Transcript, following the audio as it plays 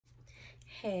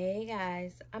Hey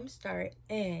guys, I'm Starry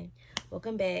and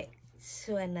welcome back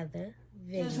to another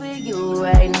Just video. with you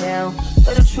right now,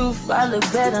 but the truth I look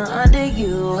better under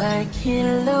you. I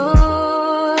can't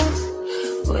lose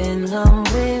when I'm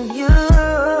with you.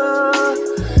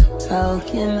 How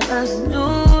can us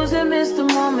lose and miss the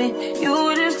moment?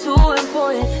 You just too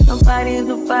important. Nobody's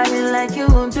like you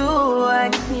do. I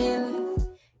can't.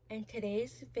 In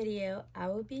today's video, I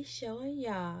will be showing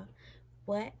y'all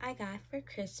what I got for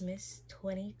Christmas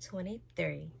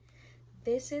 2023.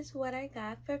 This is what I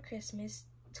got for Christmas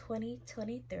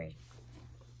 2023.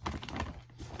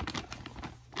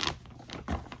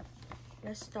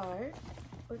 Let's start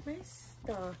with my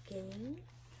stocking.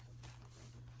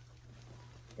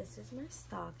 This is my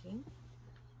stocking.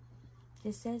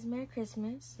 This says Merry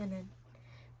Christmas and then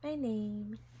my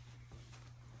name.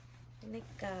 And I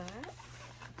got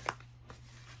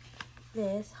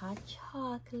this hot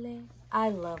chocolate. I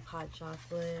love hot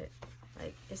chocolate.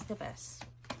 Like, it's the best.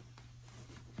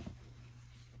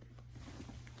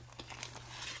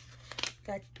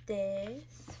 Got this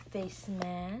face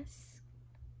mask.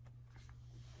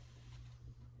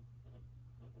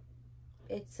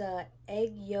 It's a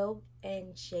egg yolk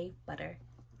and shea butter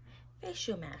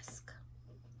facial mask.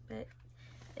 But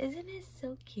isn't it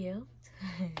so cute?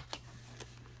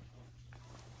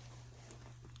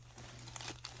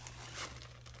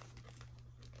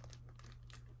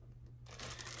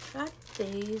 Got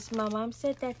these. My mom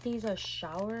said that these are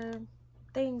shower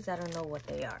things. I don't know what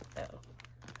they are though.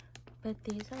 But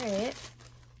these are it.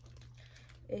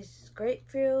 It's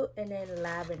grapefruit and then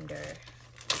lavender.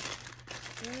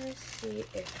 Let's see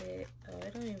if it, oh, I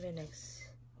don't even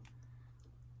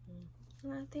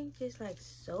I think it's like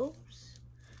soaps.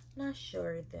 Not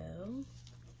sure though.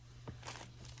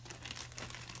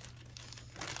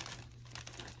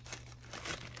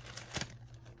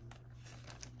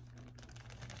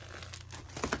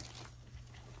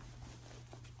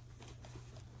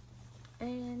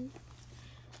 And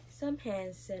some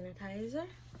hand sanitizer.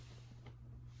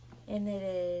 And it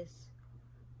is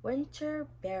winter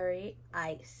berry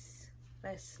ice.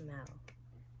 Let's smell.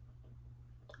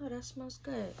 Oh, that smells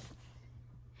good.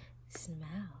 Smell.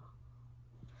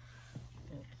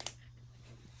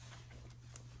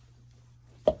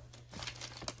 Okay.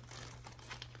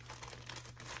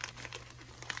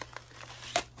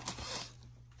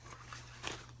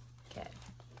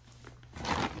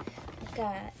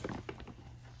 Got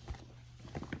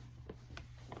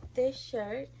this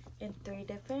shirt in 3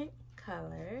 different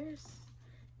colors.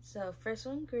 So first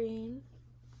one green,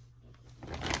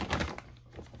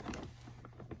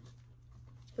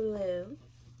 blue,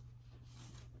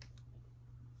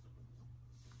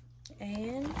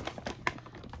 and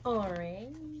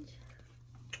orange.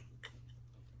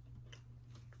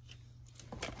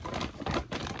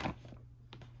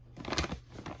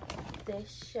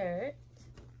 This shirt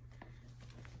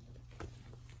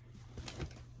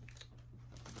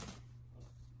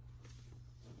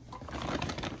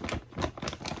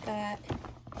got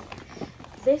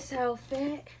this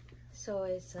outfit, so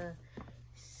it's a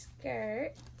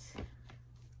skirt,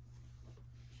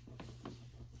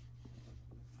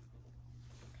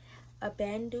 a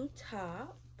bandeau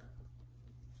top,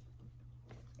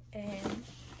 and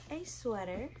a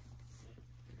sweater.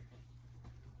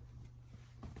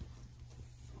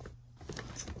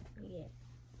 Yeah.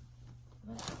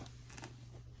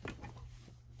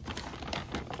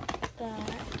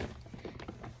 Got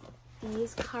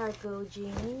these cargo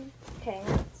jean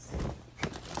pants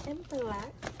in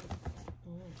black.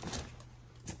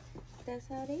 That's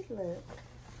how they look.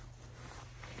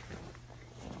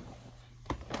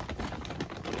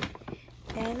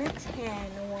 And a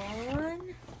tan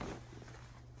one.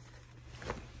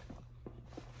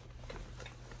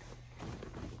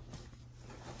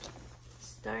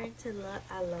 Starting to look,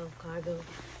 I love cargo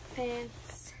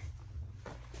pants.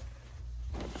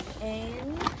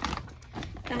 And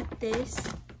got this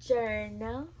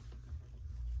journal.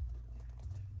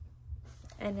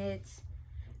 And it's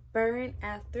burn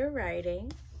after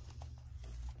writing.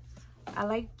 I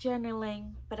like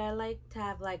journaling, but I like to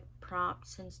have like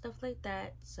prompts and stuff like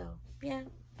that. So yeah,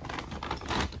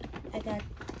 I got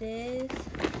this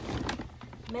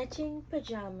matching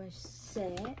pajama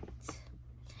set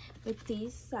with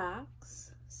these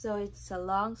socks. So it's a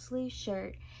long sleeve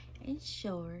shirt and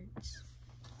shorts.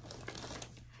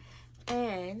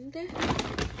 And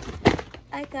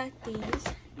I got these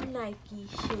Nike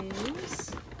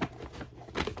shoes.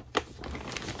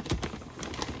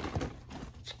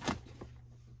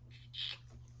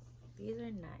 These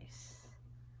are nice.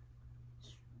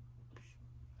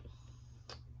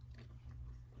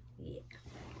 Yeah.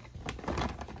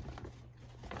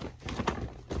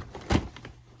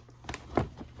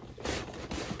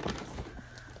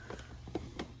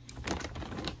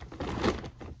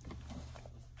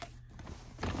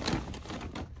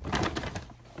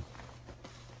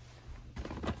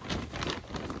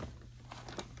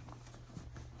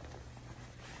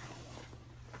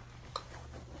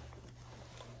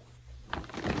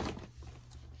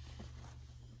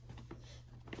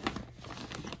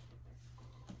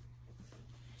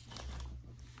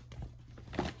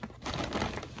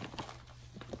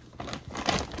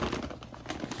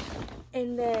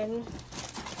 And then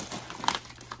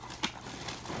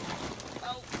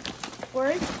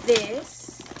for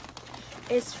this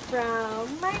is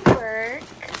from my work.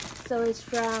 So it's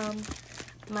from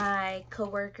my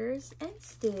coworkers and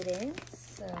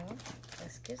students. So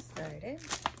let's get started.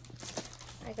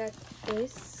 I got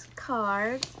this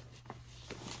card.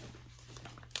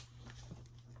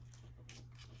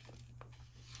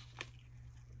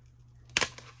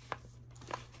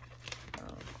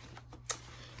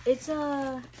 It's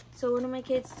so one of my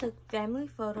kids took family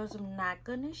photos. I'm not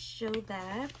gonna show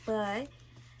that, but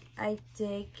I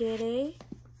did get a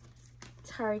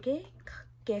Target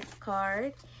gift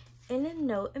card and a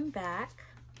note in back.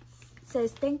 It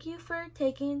says, thank you for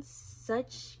taking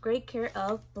such great care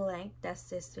of blank. That's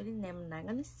the student name. I'm not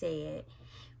gonna say it.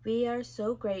 We are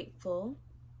so grateful.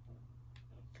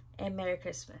 And Merry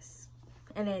Christmas.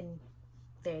 And then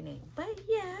their name. But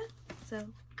yeah, so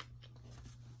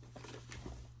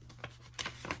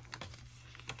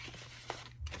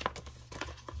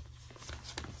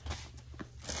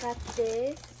got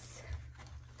this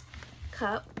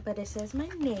cup, but it says my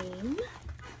name.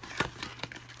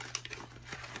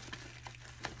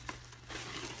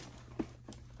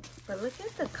 But look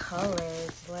at the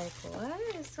colors, like what?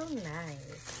 It's so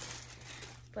nice.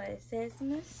 But it says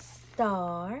I'm a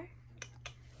star.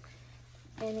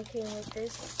 And it came with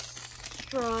this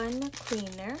straw and a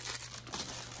cleaner.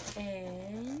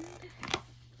 And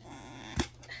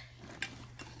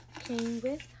came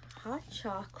with hot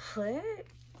chocolate.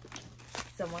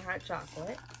 Some more hot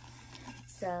chocolate.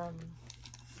 Some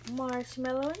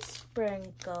marshmallow and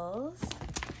sprinkles.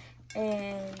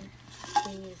 And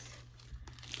these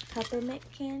peppermint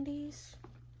candies.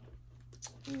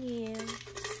 Yeah.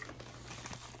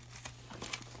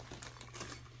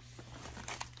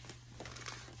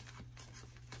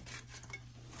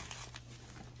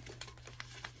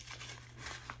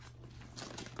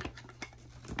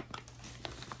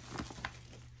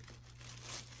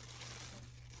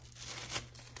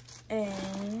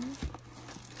 And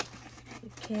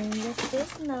it came with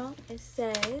this note. It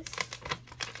says,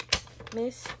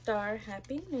 Miss Star,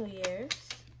 Happy New Year's.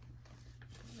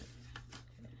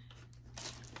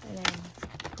 And then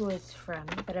who it's from,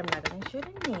 but I'm not going to show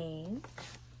the name.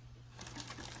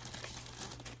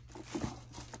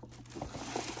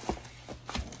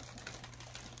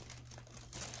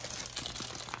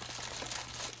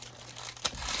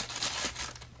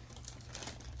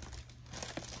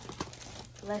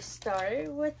 Let's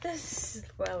start with this.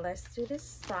 Well, let's do the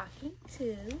stocking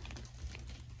too.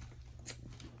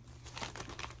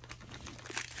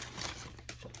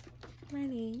 My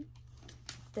name,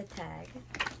 the tag.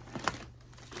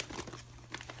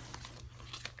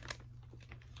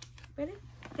 With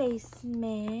a face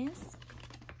mask.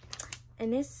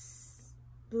 And it's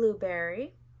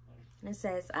blueberry. And it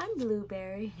says, I'm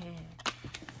blueberry.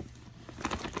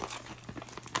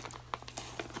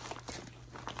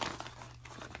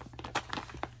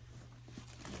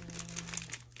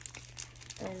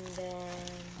 And then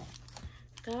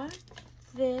got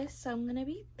this. I'm gonna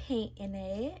be painting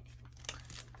it.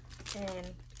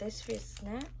 And this for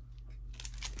snap.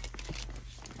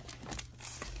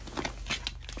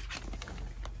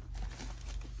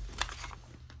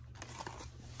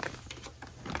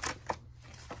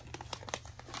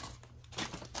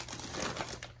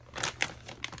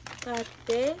 Got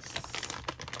this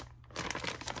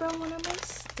from one of my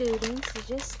students. It's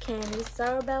just candy,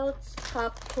 Starbucks,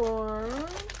 popcorn.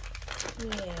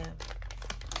 Yeah.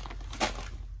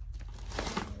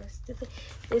 Let's do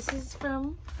this is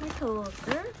from my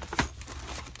coworker.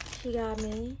 She got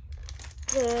me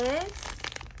this.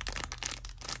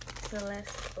 So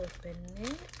let's open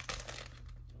it.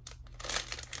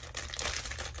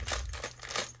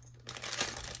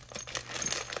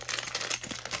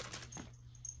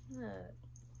 Look,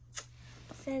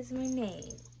 it says my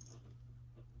name.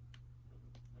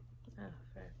 Oh,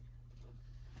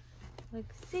 look,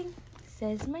 see, it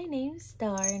says my name,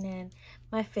 Star, and then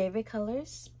my favorite color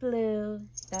is blue.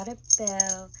 Got a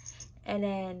bell, and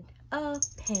then a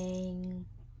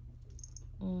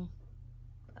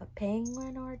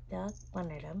penguin or duck,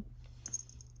 one of them.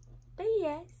 But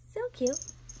yeah, so cute.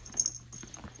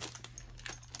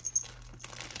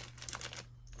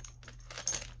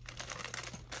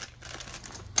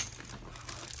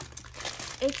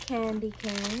 A candy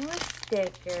cane with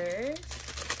stickers.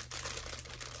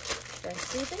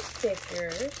 Let's do the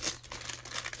stickers.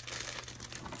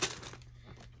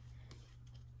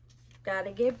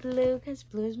 Gotta get blue because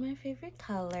blue is my favorite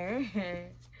color.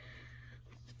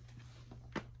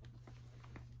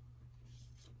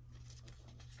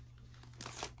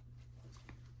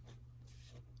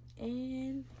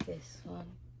 And this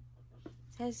one.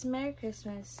 Guys, Merry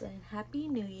Christmas and Happy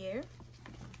New Year.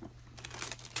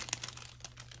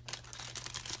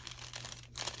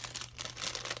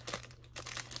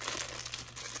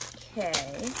 Okay.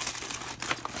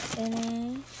 And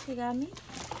then she got me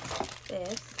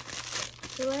this.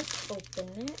 So let's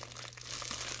open it.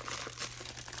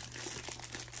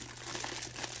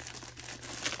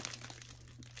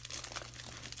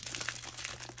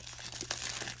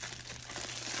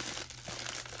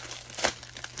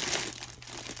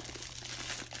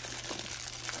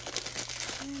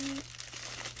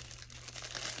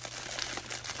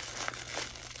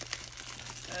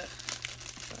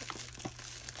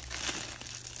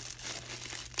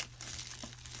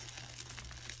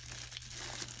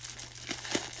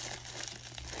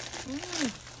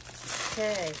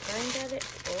 Okay, trying to get it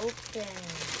open.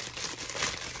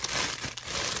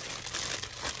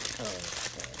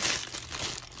 Okay.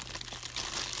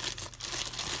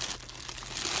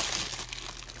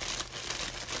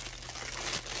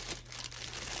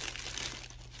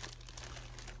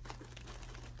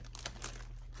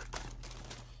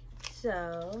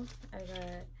 So, I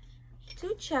got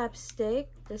 2 chapstick.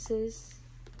 This is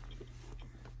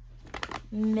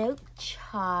milk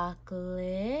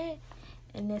chocolate.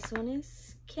 And this one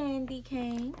is candy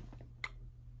cane.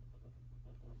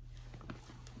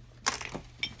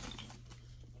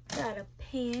 Got a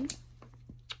pen.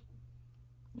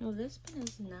 Oh, this pen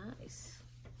is nice.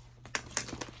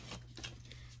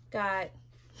 Got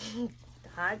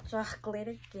hot chocolate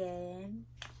again.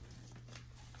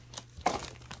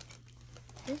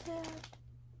 Is it?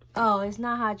 Oh, it's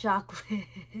not hot chocolate.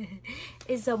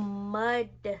 It's a mud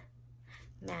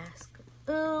mask.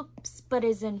 Oops, but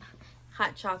it's in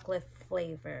hot chocolate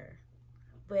flavor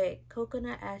with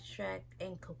coconut extract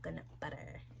and coconut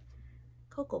butter.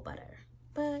 Cocoa butter.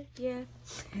 But yeah.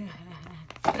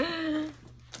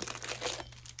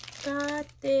 Got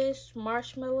this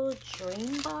marshmallow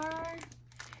dream bar.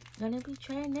 Gonna be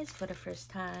trying this for the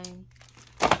first time.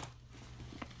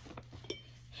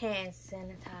 Hand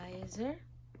sanitizer.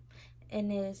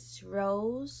 And it's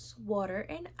rose, water,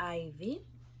 and ivy.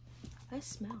 Let's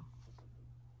smell.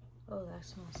 Oh, that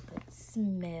smells good.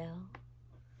 Smell.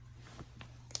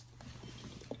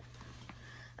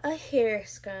 A hair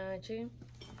scrunchie.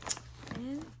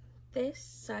 And this,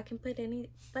 so I can put any,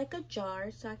 like a jar,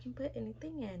 so I can put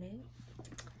anything in it.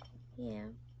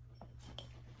 Yeah.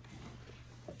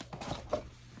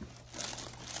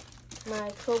 My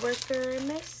coworker,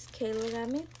 Miss Kayla, got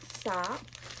me socks.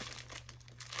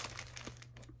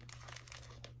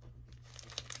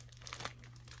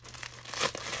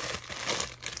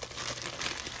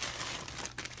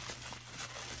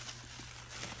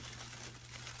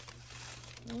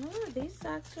 Oh, these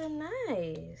socks are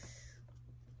nice.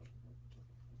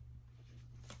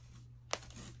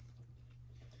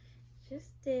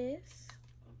 Just this.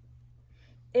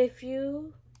 If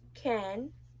you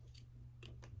can,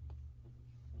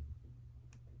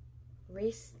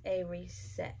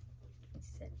 reset.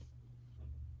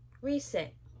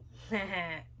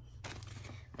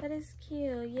 That is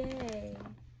cute, yay.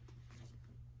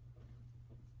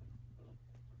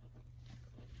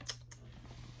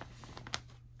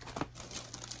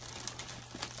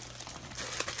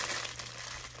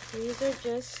 These are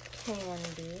just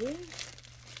candy.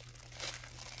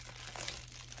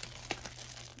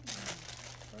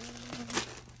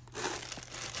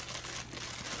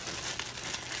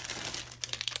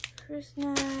 Fruit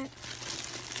snack,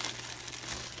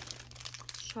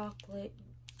 chocolate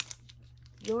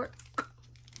York,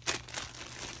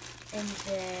 and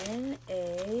then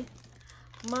a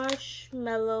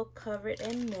marshmallow covered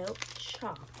in milk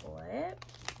chocolate.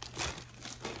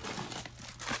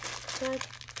 But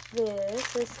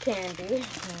this is candy.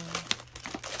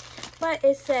 But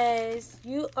it says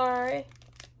you are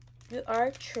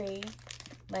tree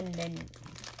Madinders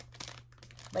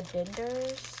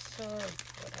or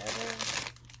whatever.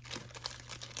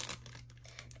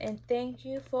 And thank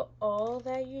you for all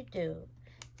that you do.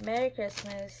 Merry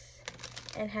Christmas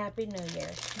and Happy New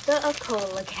Year. The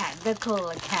Cola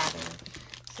Academy.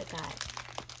 So got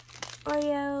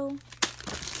Oreo.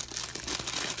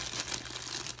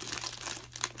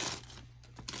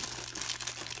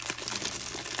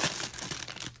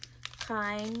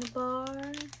 Kind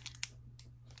bar.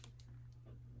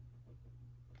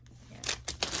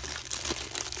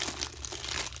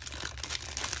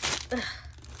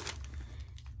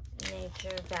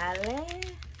 Nature Valley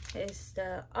is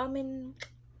the almond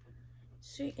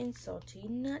sweet and salty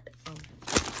nut almond.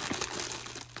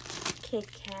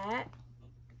 Kit Kat.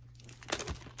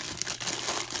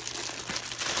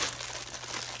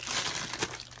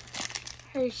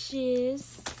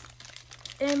 Hershey's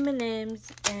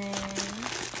M&M's and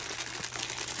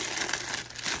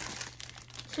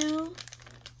 2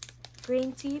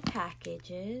 green tea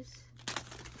packages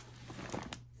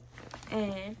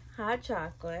and hot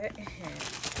chocolate.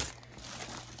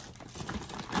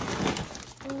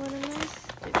 What am I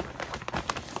doing?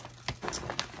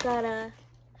 Got a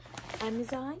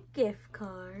Amazon gift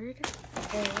card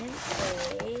and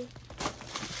a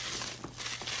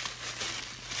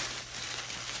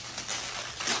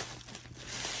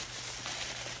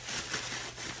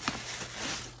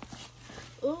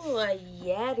ooh, a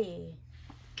Yeti.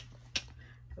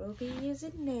 We'll be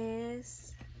using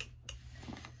this.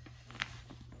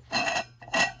 Oh,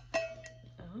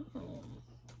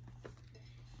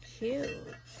 cute.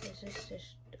 This is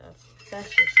just a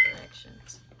special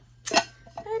selections.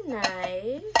 A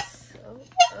nice.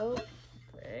 Oh,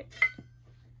 frick.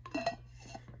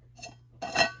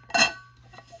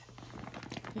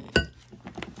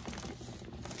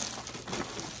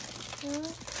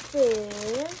 What's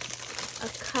this? A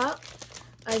cup,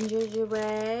 a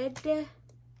gingerbread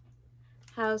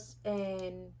house,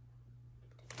 and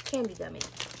candy gummy.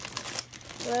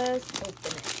 Let's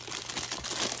open it.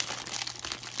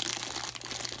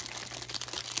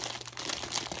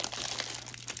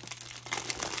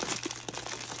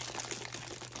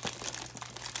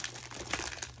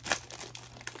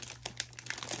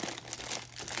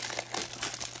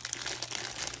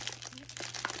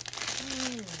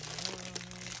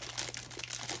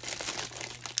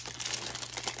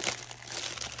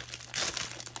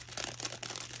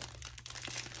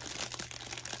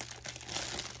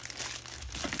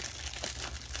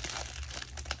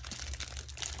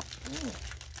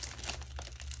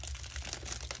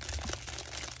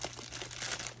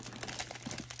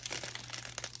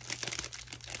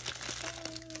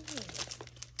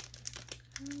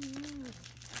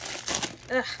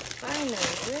 Ugh, finally.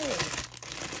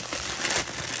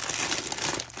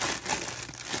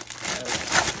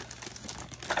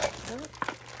 Oh.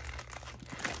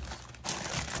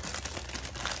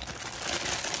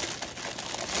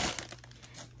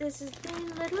 This is the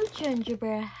little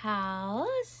gingerbread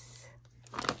house.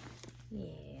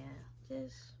 Yeah,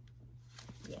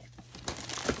 yeah.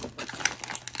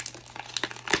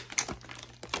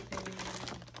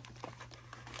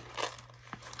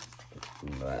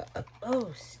 Oh,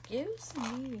 excuse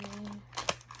me.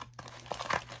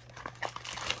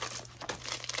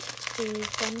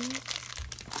 Seasons.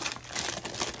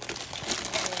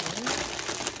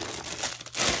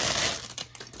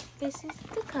 This is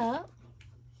the cup.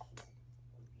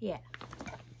 Yeah.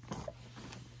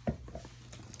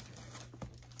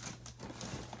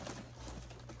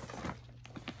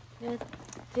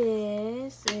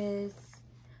 This is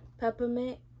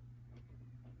peppermint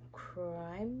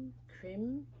cream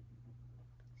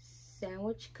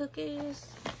sandwich cookies.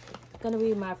 Gonna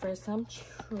be my first time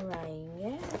trying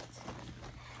it.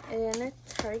 And then a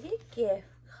Target gift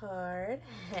card.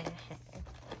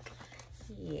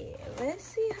 Yeah, let's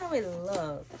see how it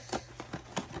looks.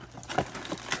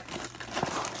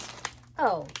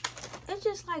 Oh, it's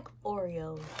just like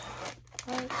Oreos.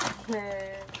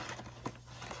 Okay.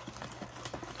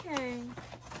 Okay.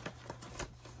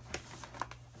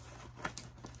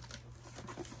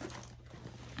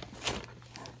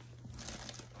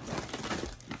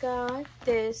 Got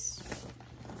this,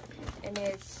 and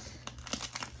it's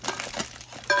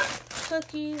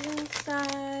cookies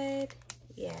inside.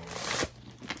 Yeah.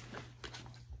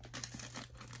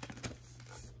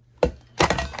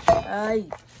 I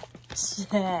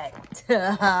checked.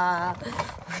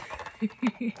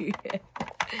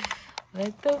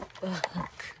 What the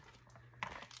fuck?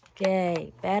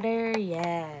 Okay, better,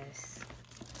 yes.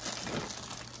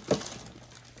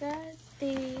 Got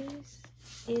these.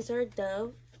 These are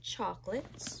Dove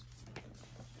chocolates.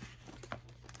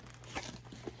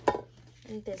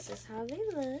 And this is how they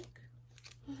look.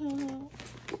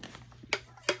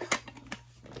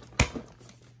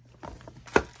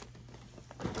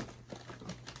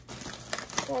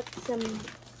 Got some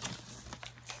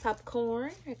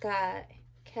popcorn. I got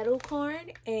kettle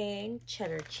corn and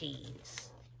cheddar cheese.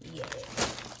 Yeah.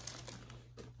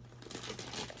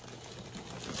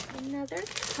 Another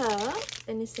cup,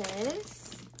 and it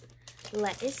says,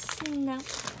 let it snap.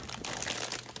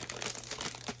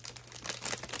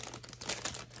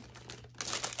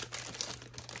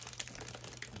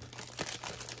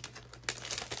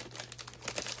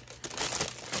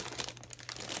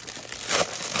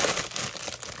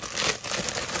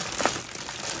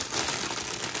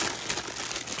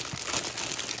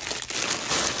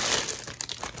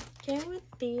 Came with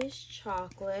these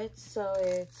chocolates, so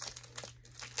it's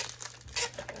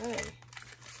good.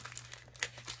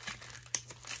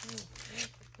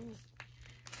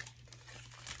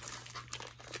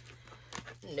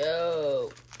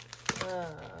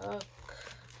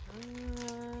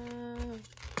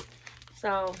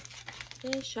 So,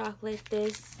 this chocolate,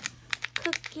 this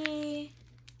cookie.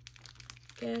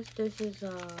 Guess this is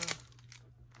a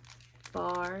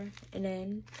bar. And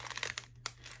then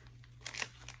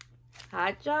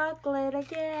hot chocolate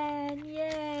again.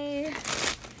 Yay.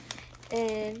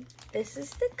 And this is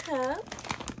the cup.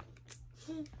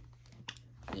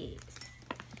 Yes.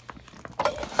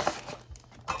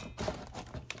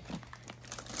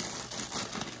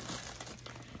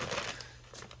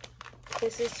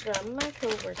 This is from my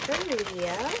coworker,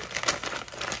 Leah.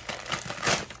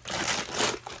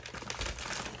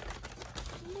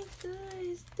 Oh my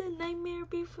gosh, the Nightmare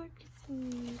Before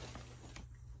Christmas.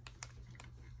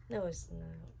 No, it's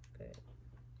not good.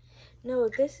 No,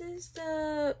 this is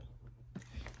the, I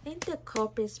think the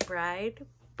Corpus Bride,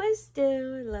 but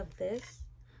still, I love this.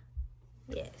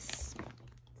 Yes,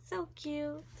 so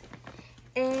cute.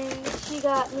 And she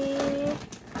got me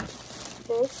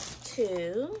this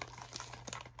too.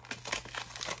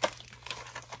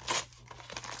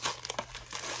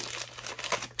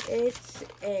 It's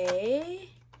a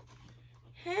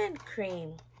hand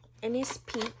cream and it's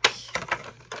peach.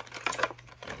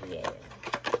 Yeah.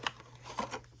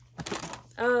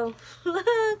 Oh,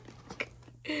 look.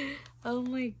 Oh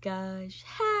my gosh.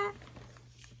 Ha.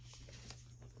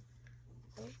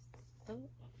 Oh, oh.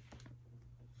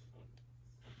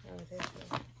 Oh, this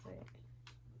one. Wait.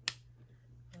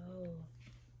 Oh.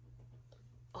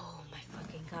 Oh my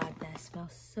fucking god, that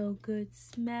smells so good.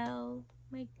 Smell.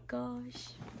 My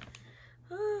gosh.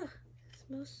 Ah, it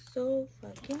smells so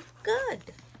fucking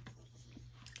good.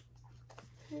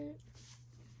 Oh,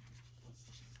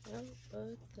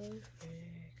 what the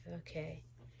frick? Okay.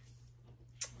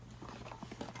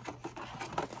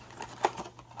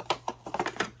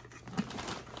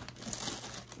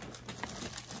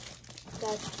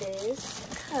 Got this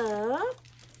cup.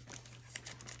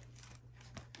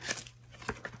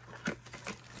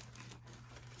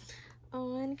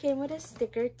 Oh, and came with a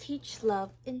sticker, Teach,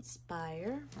 Love,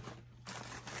 Inspire.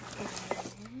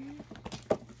 And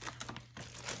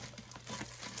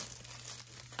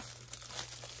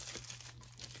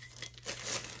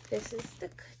this is the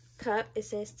cup. It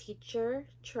says Teacher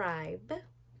Tribe.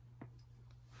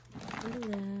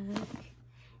 Look.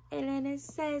 And then it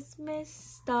says Miss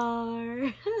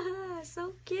Star.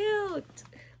 So cute.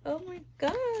 Oh my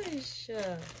gosh.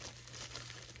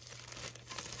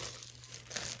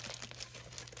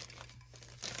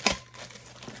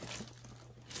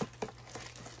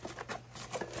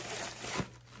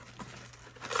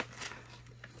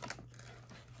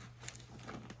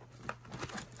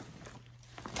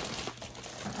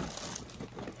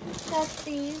 Got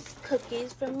these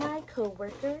cookies from my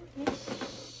coworker,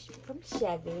 from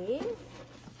Chevy.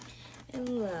 And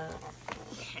look.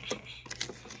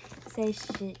 Say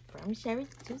shit from Chevy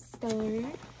to Starry.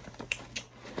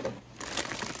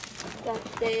 Got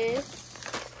this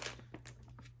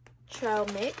trail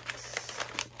mix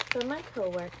from my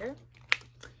coworker,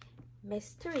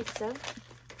 Miss Teresa.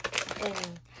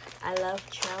 And I love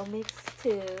trail mix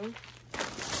too.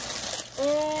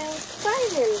 And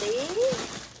finally,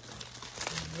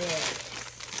 this.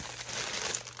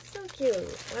 So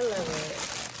cute. I love it.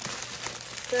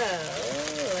 So,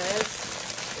 let's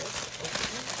just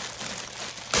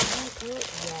open it.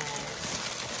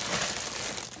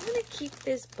 Yes. I'm gonna keep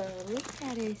this bow. Look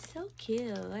at it. It's so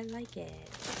cute. I like it.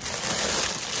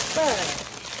 But,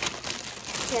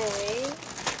 okay.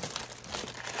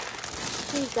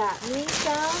 She got me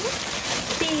some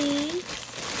beads.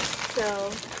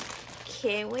 So,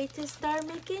 can't wait to start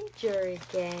making jewelry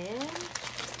again.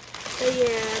 But yeah,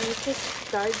 I need to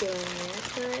start doing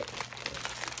it. But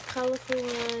colorful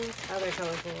ones, other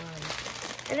colorful ones,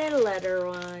 and then letter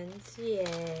ones.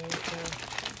 Yay! So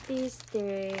these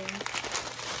three.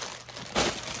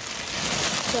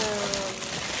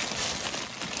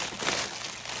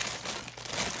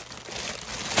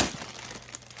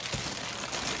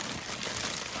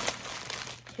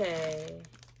 Okay.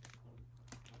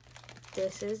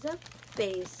 This is a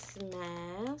face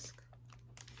mask.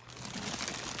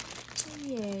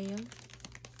 Yeah.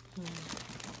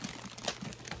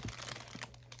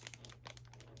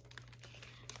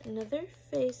 Another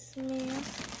face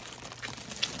mask.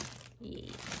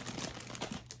 Yeah.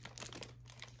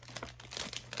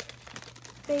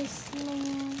 Face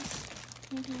mask.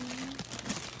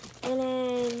 And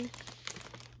then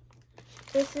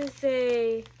this is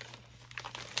a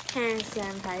hand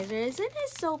sanitizer. Isn't it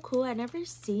so cool? I've never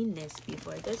seen this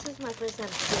before. This is my first time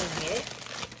seeing it.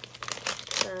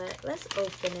 But let's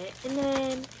open it. And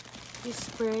then you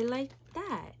spray like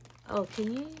that. Oh,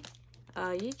 can you?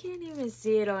 Oh, you can't even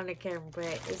see it on the camera, but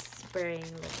it's spraying.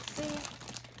 Let's see.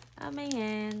 On my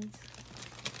hands.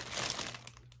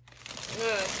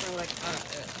 smell like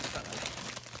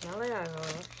smell like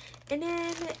alcohol. And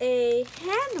then a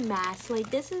hand mask. Like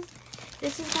this is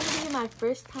gonna be my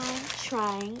first time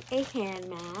trying a hand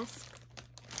mask.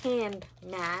 Hand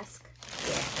mask.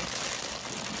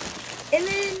 Yeah. And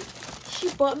then she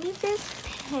bought me this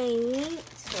paint.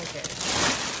 Okay.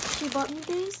 She bought me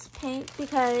this paint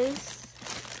because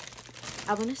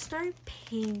I want to start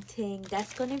painting.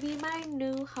 That's going to be my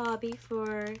new hobby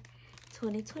for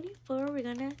 2024. We're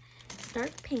going to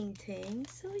start painting.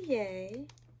 So yay.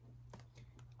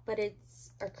 But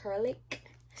it's acrylic.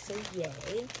 So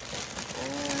yay.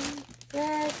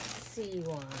 Let's see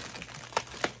one.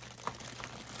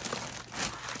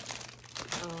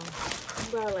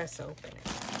 Well, let's open it.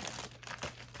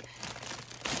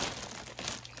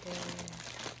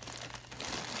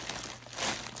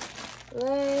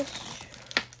 Let's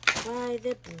try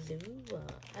the blue one.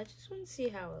 I just want to see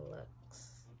how it looks.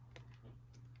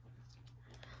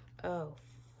 Oh,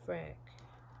 frick.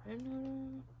 I don't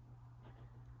know.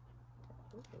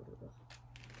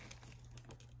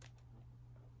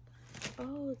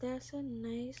 Oh, that's a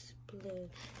nice blue.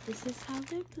 This is how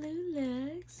the blue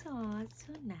looks. Oh, it's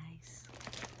so nice.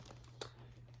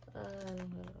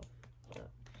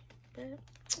 But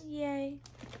yay.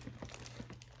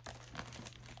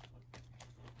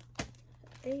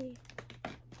 Hey. I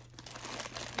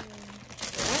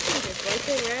can just wipe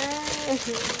it right.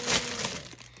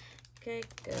 Okay,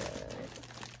 good.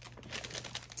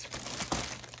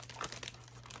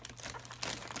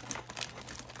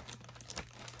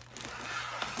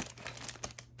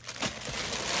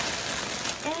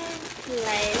 And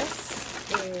last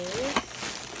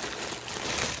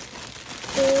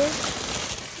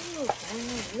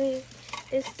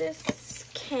is this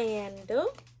candle.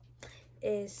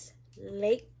 Is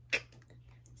Lakeside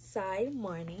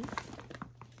Morning,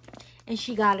 and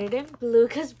she got it in blue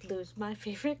because blue's my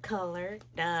favorite color.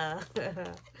 Duh.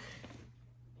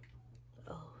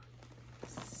 Oh,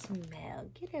 smell.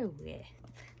 Get a whiff.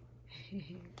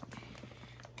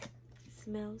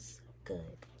 Smells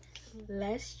good.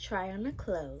 Let's try on the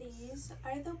clothes. These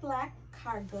are the black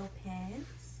cargo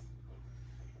pants.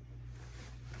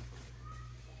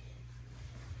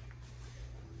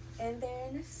 And they're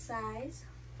in a size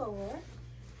 4.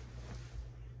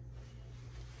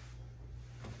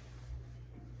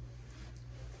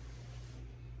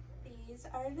 These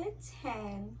are the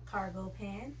tan cargo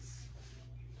pants.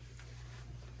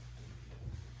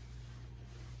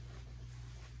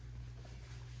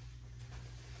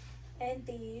 And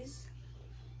these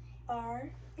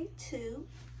are a 2.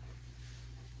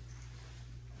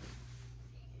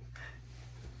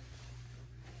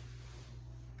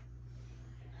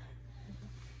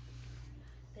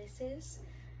 This is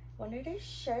one of the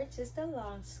shirts. Is the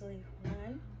long sleeve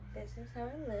one. This is how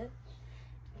it looks.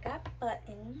 Got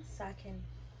buttons, so I can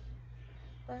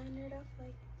button it up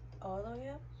like all the way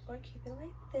up or keep it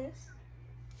like this.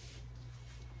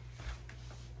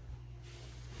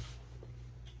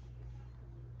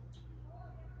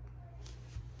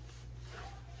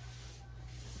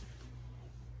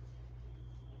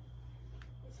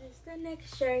 This is the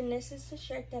next shirt, and this is the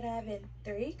shirt that I have in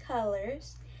 3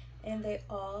 colors. And they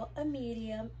all a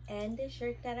medium, and the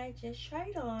shirt that I just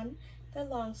tried on, the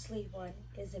long sleeve one,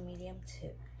 is a medium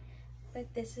too.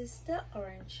 But this is the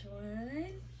orange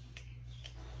one.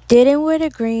 Didn't wear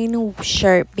the green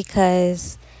shirt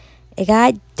because it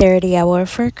got dirty. I wore it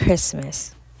for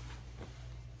Christmas.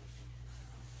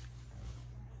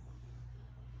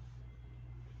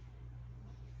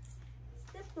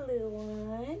 It's the blue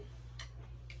one.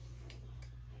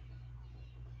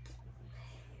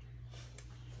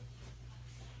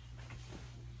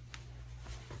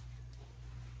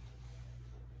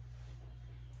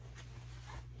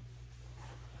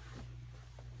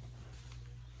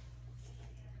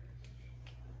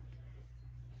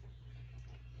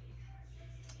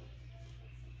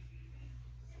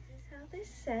 This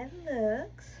set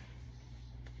looks.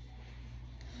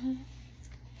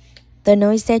 The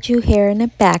noise that you hear in the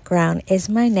background is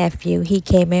my nephew. He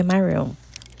came in my room.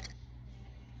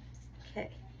 Okay,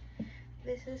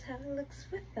 this is how it looks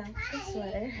without the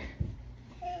sweater.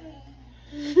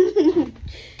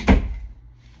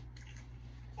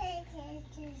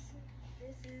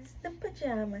 This is the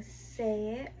pajama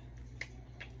set.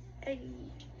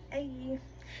 And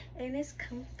it's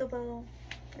comfortable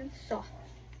and soft.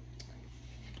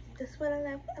 That's what I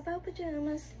love about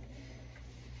pajamas.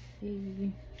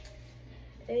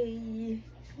 Hey.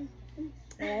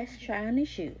 Let's try on the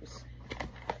shoes.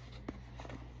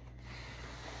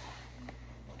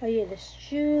 Oh yeah, the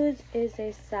shoes is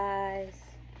a size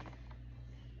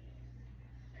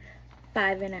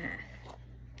 5.5.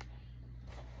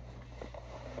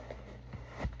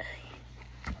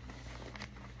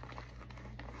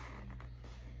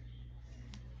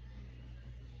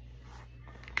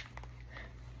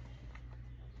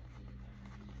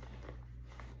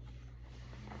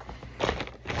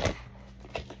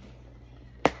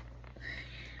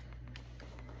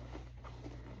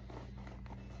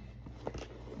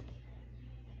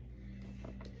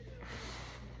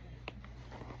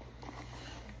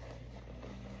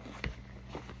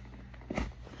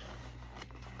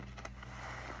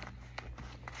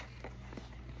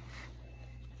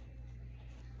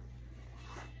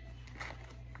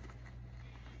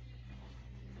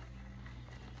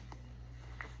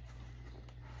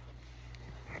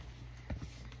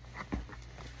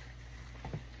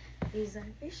 These are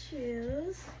the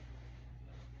shoes.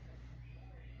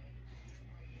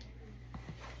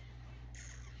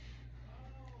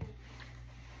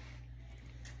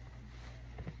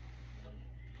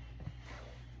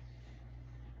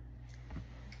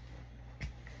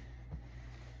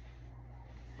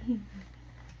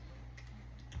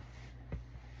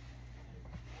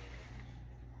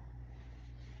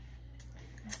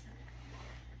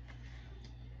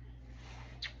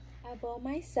 I bought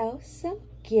myself some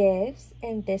gifts,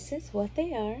 and this is what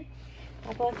they are.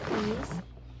 I bought these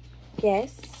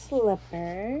Guess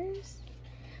slippers.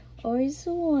 Always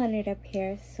wanted a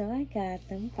pair, so I got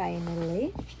them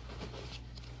finally.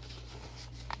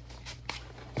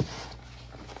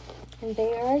 And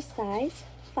they are size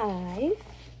 5.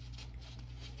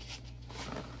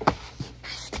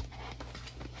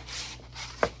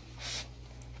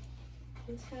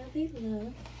 This is how they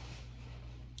look.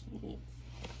 Yes.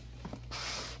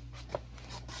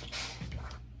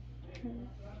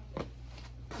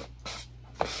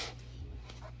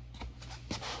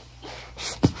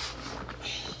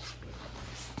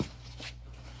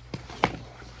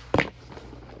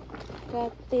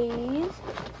 Got these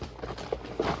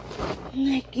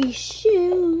Nike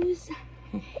shoes.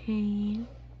 Yeah.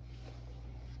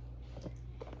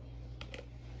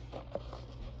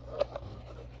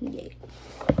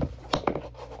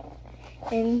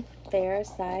 And they're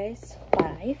size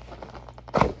 5.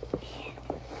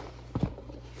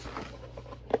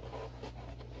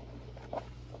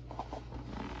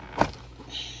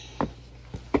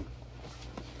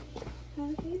 How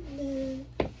they look.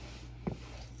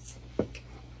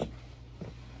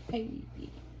 Hey,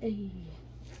 hey.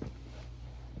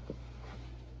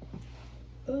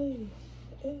 Oh,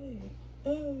 oh,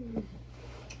 oh.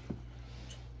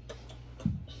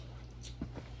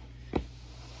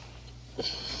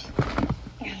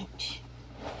 Ouch.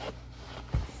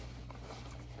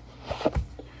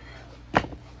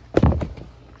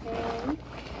 And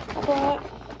I bought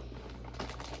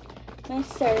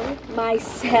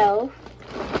myself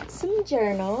some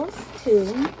journals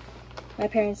too. My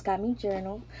parents got me a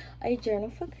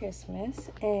journal for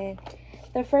Christmas, and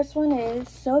the first one is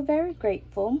So Very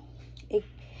Grateful,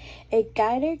 a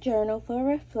guided journal for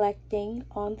reflecting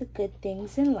on the good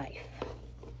things in life.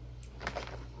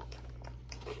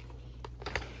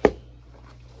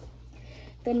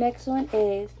 The next one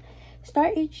is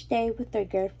Start Each Day with a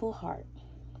Grateful Heart,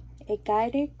 a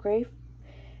guided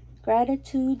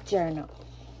gratitude journal.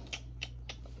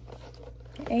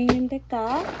 And I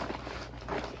got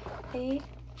a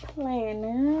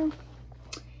planner.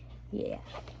 Yeah.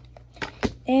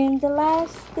 And the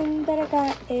last thing that I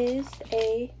got is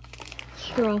a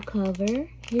straw cover.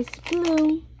 It's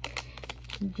blue.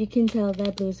 You can tell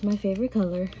that blue is my favorite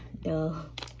color. Duh.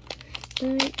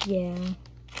 But yeah.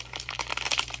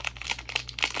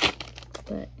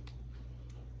 But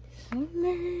some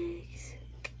legs.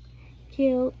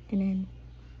 Cute. And then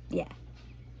yeah.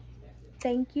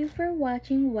 Thank you for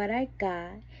watching what I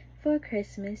got for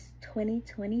Christmas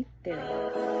 2023. I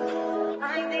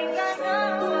think I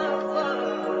know.